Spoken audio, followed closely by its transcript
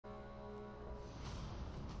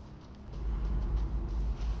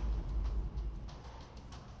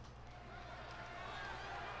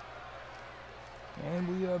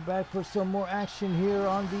back for some more action here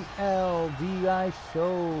on the LDI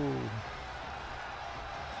show.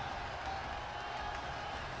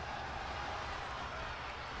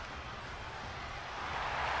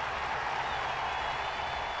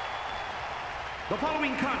 The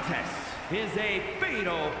following contest is a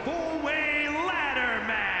fatal four-way ladder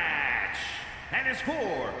match and is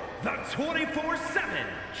for the 24/7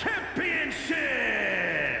 championship.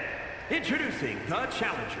 Introducing the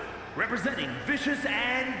challenger, representing Vicious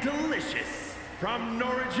and Delicious from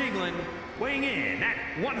Norwich, England, weighing in at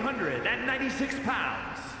 196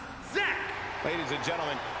 pounds, Zach. Ladies and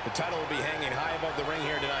gentlemen, the title will be hanging high above the ring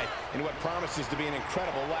here tonight in what promises to be an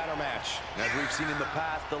incredible ladder match. As we've seen in the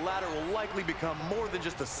past, the ladder will likely become more than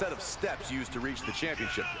just a set of steps used to reach the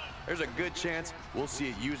championship. There's a good chance we'll see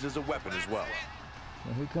it used as a weapon as well.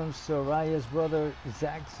 And here comes Soraya's brother,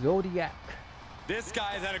 Zach Zodiac. This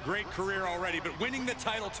guy has had a great career already, but winning the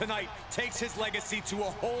title tonight takes his legacy to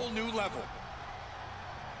a whole new level.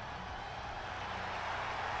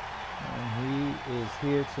 And he is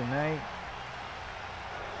here tonight,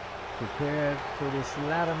 prepared for this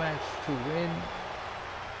ladder match to win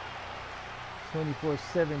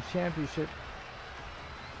 24/7 championship.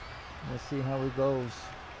 Let's see how it goes.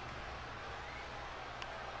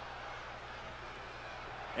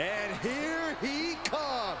 And here he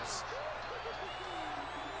comes.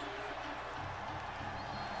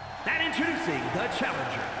 And introducing the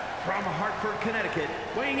challenger from Hartford, Connecticut,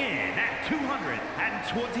 weighing in at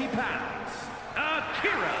 220 pounds,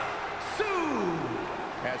 Akira Sue.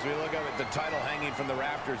 As we look up at the title hanging from the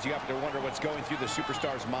rafters, you have to wonder what's going through the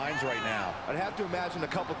superstars' minds right now. I'd have to imagine a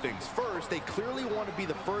couple things. First, they clearly want to be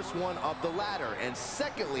the first one up the ladder. And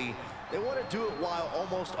secondly, they want to do it while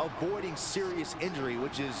almost avoiding serious injury,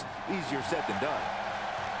 which is easier said than done.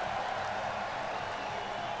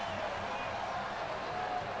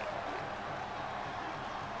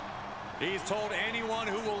 He's told anyone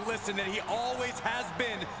who will listen that he always has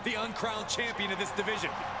been the uncrowned champion of this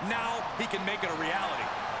division. Now he can make it a reality.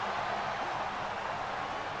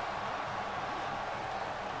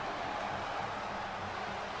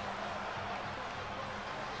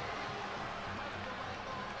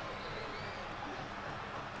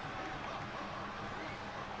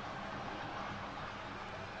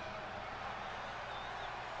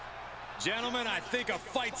 Gentlemen, I think a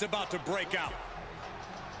fight's about to break out.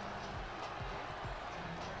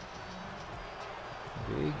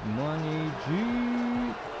 Big Money G.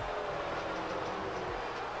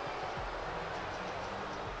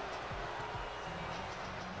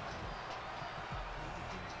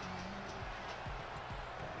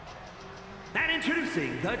 And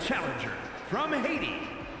introducing the challenger from Haiti,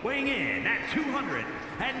 weighing in at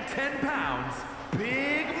 210 pounds,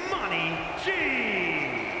 Big Money G.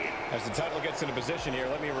 As the title gets into position here,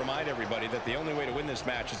 let me remind everybody that the only way to win this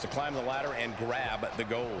match is to climb the ladder and grab the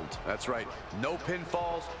gold. That's right. No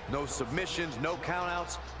pinfalls, no submissions, no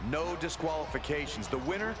countouts, no disqualifications. The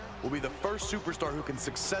winner will be the first superstar who can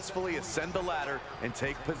successfully ascend the ladder and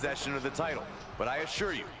take possession of the title. But I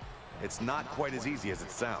assure you, it's not quite as easy as it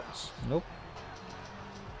sounds. Nope.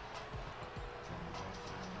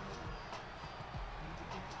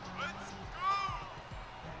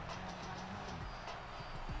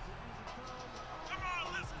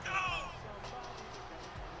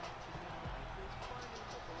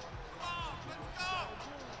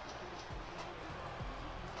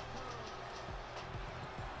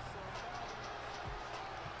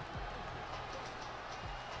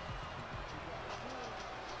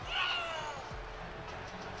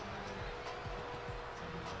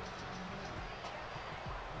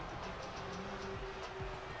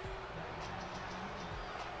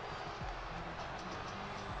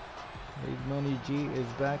 Big Money G is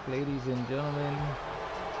back, ladies and gentlemen,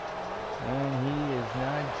 and he is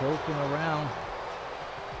not joking around.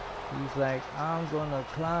 He's like, I'm gonna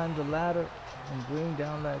climb the ladder and bring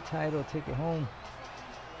down that title, take it home.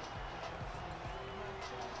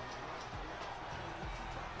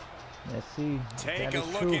 Let's see. Take a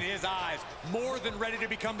look in his eyes, more than ready to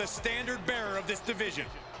become the standard bearer of this division.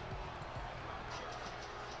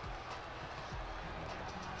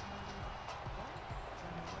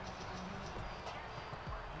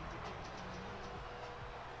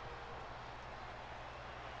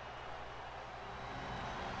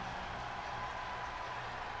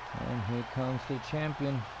 And here comes the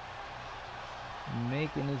champion,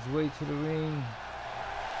 making his way to the ring,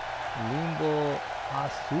 Limbo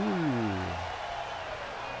Azul.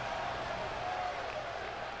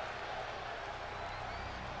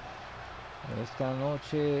 Esta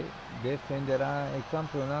noche defenderá el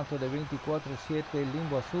campeonato de 24/7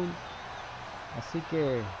 Limbo Azul. Así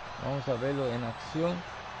que vamos a verlo en acción.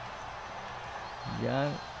 Ya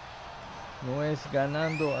no es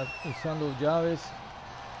ganando usando llaves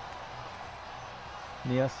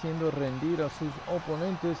ni haciendo rendir a sus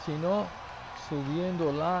oponentes, sino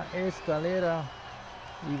subiendo la escalera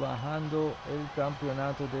y bajando el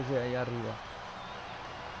campeonato desde allá arriba.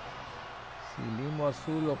 Si Limbo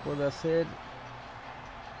Azul lo puede hacer,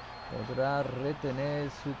 podrá retener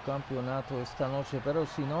su campeonato esta noche, pero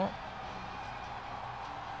si no,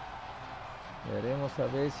 veremos a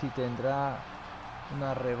ver si tendrá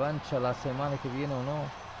una revancha la semana que viene o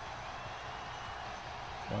no.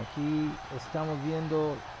 Aquí estamos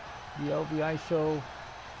viendo The LBI Show,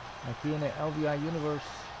 aquí en el LBI Universe,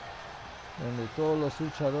 donde todos los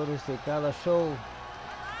luchadores de cada show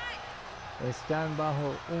están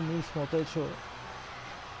bajo un mismo techo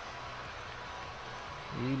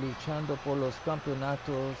y luchando por los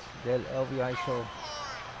campeonatos del LBI Show,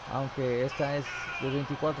 aunque esta es de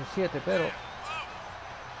 24/7, pero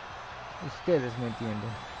ustedes me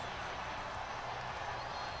entienden.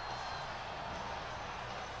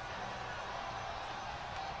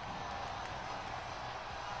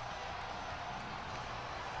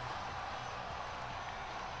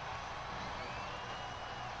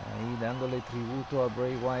 Ahí dándole tributo a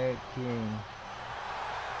Bray Wyatt, quien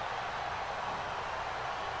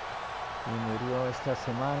murió esta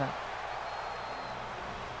semana.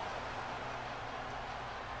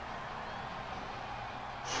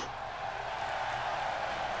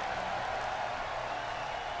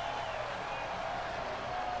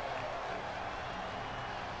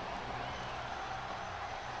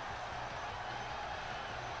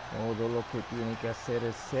 Todo lo que tiene que hacer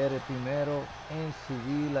es ser el primero en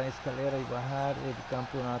subir la escalera y bajar el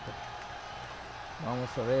campeonato. Vamos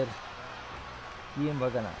a ver quién va a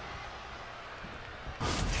ganar.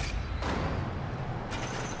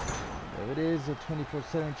 There it is, the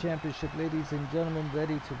 24/7 championship, ladies and gentlemen,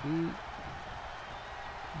 ready to be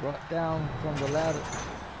brought down from the ladder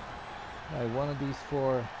by one of these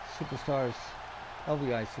four superstars,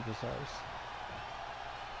 LBI superstars.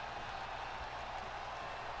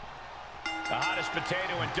 The hottest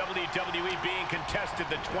potato in WWE being contested,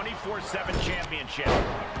 the 24/7 championship.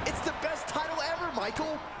 It's the best title ever,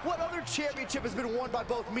 Michael. What other championship has been won by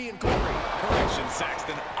both me and Corey? Correction,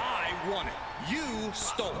 Saxton. I won it. You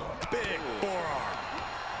stole it. Big forearm.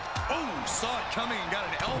 Oh, saw it coming and got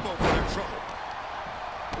an elbow for their trouble.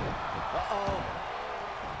 Uh-oh.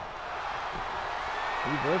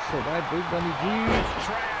 Reversal by Big Bunny G.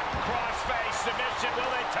 Trap, crossface, submission.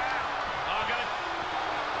 Will they tap? Oh, got it.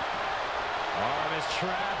 Arm is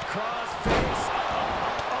trapped, crossface.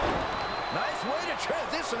 Nice way to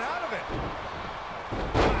transition out of it.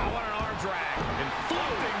 Wow, what an arm drag.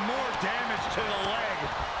 Inflicting more damage to the leg.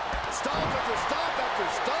 Stop after stop after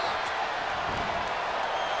stop.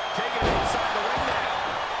 Taking it inside the ring now.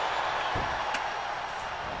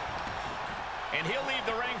 And he'll leave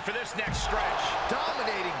the ring for this next stretch.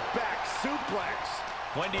 Dominating back suplex.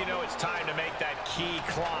 When do you know it's time to make that key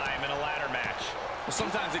climb in a ladder match? Well,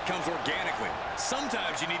 sometimes it comes organically.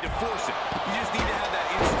 Sometimes you need to force it. You just need to have that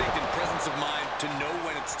instinct and presence of mind to know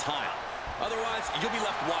when it's time. Otherwise, you'll be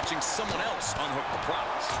left watching someone else unhook the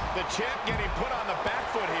prize. The champ getting put on the back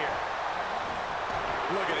foot here.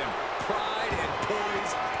 Look at him. Pride and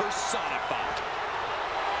poise personified.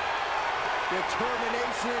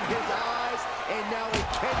 Determination in his eyes, and now a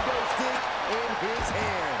kendo stick in his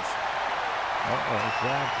hands.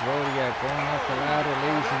 Zach Zodiac going up the ladder,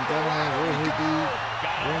 ladies and gentlemen. Will he be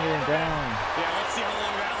bringing it down? Yeah, let's see how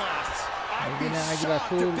long that lasts. I'd be Águila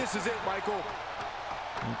shocked Azul. if this is it, Michael.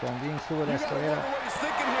 Y también sube la You gotta escalera. wonder what he's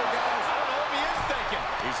thinking here, guys. I don't know if he is thinking.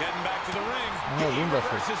 He's heading back to the ring. No, Limbo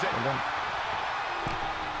Azul. Reverses it. Perdón.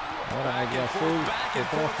 Ahora Águila Azul Back and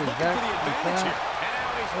detrás forth, de looking Zach. for the advantage here. And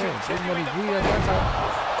now he's Big continuing Bunny to G fight. aguanta.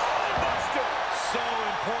 Buster. So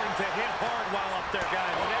important to hit hard while up there,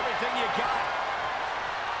 guys. With everything you got.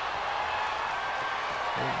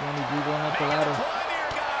 Big Bunny G going up the ladder. Climb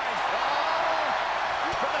here, guys.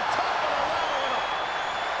 From the top of the ladder.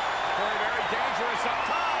 Very, very dangerous up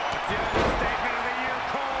top. It's the understatement of the year,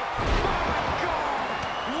 Cole. My God!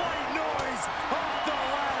 White noise off the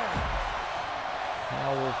ladder.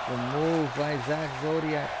 Powerful move by Zach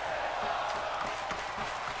Zodiac.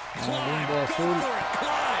 Limbo Azul.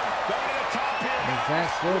 Climb. Going to the top here. And Zach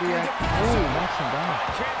Zodiac. Oh, knocks him down.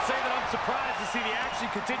 Can't say that I'm surprised to see the action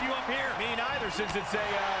continue up here. Me neither, since it's a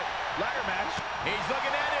ladder match. He's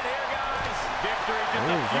looking at it here, guys. Victory just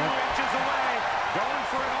a few inches away. Going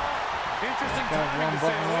for it all. Interesting Got timing one to say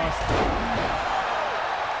button the least. lost.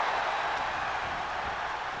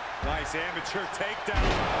 Nice amateur takedown.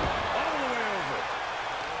 All the way over.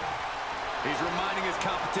 He's reminding his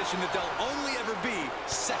competition that they'll only ever be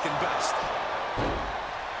second best.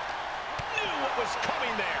 Knew what was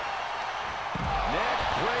coming there. Neck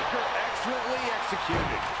breaker excellently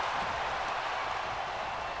executed.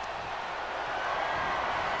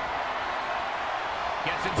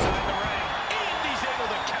 Gets inside the ring, and he's able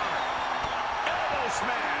to counter. Elbow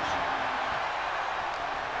smash.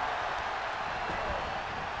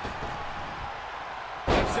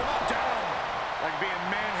 Lifts him up, down. Like being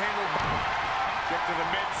manhandled. Get to the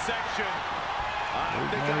midsection. I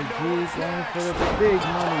think I know Going what's next. for the big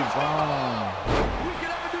money bomb. We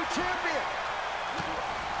could have a new champion.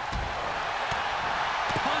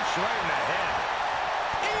 Punch right in the head.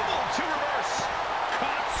 Able to reverse.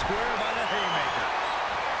 Caught square by the haymaker.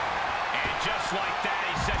 And just like that,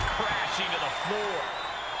 he sent crashing to the floor.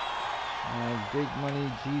 Big money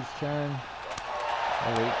G's turn.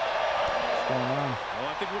 Oh wait, what's going on? Oh,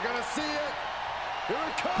 I think we're gonna see it. Here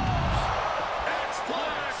it comes.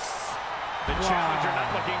 X-Plex. The challenger not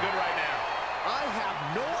looking good right now. I have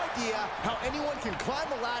no idea how anyone can climb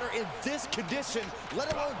the ladder in this condition, let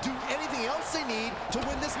alone do anything else they need to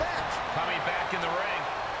win this match. Coming back in the ring.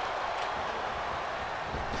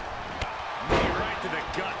 Knee right to the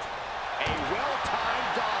gut. A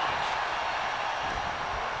well-timed dodge.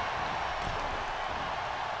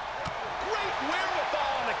 Great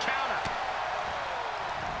wherewithal on the counter.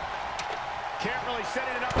 Can't really set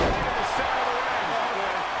it up right in the center of the ring.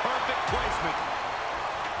 Perfect placement.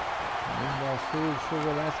 Limbo Azul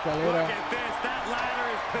sube la escalera. Look at this. That ladder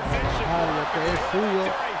is positioned. Lo que es suyo.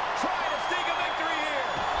 Trying to sneak a victory here.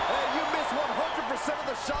 Hey, you miss 100% of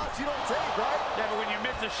the shots you don't take, right? Yeah, but when you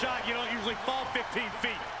miss a shot, you don't usually fall 15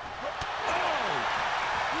 feet. Oh!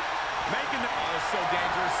 Making the... Oh, it's so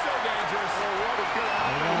dangerous, so dangerous. Oh, what is going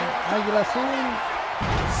on here? Águila Azul.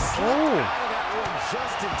 Slipped Oh. out of that one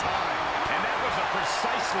just in time. And that was a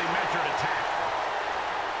precisely measured attack.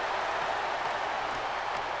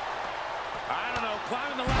 I don't know.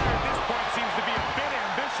 Climbing the ladder at this point seems to be a bit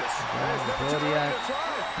ambitious. Zodiac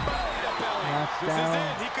knocks This is down. it.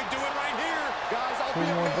 He could do it right here. Guys, I'll Two be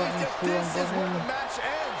more amazed buttons, if two this is where buttons. the match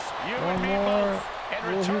ends. You One and me more. both. And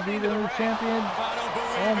Will he be returning the to new ring. champion? I don't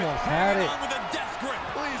believe Almost it. had Hanging it. on with a death grip.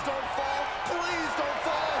 Please don't fall. Please don't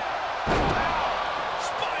fall.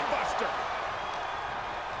 Spine buster.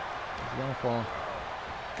 He's gonna fall.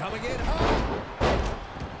 Coming in hot.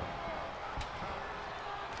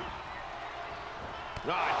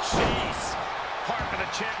 Ah, jeez. Hard for the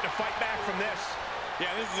champ to fight back from this. Yeah,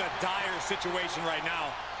 this is a dire situation right now.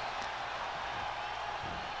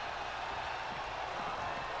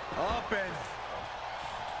 Up and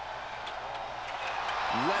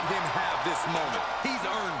let him have this moment. He's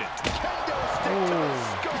earned it. Kendo stick to the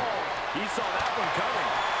skull. He saw that one coming.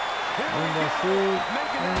 Limbo Azul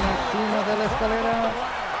en la cima de la escalera.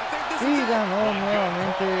 Y ganó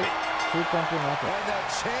nuevamente su campeonato. And the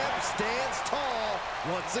champ stands tall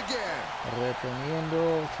once again.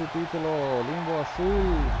 Reteniendo su título, Limbo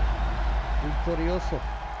Azul, victorioso.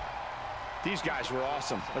 These guys were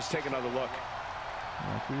awesome. Let's take another look.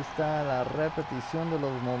 Aquí está la repetición de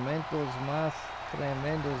los momentos más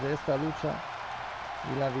tremendos de esta lucha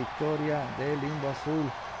y la victoria de Limbo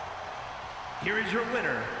Azul. Here is your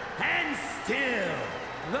winner, and still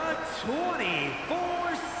the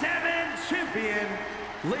 24/7 champion,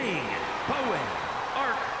 Limbo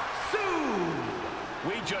Azul.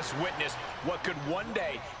 We just witnessed what could one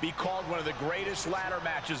day be called one of the greatest ladder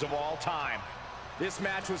matches of all time. This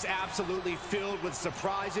match was absolutely filled with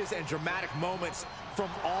surprises and dramatic moments from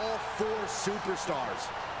all four superstars.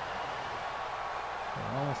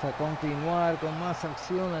 Vamos a continuar con más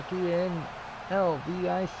acción aquí en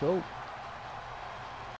LBI Show.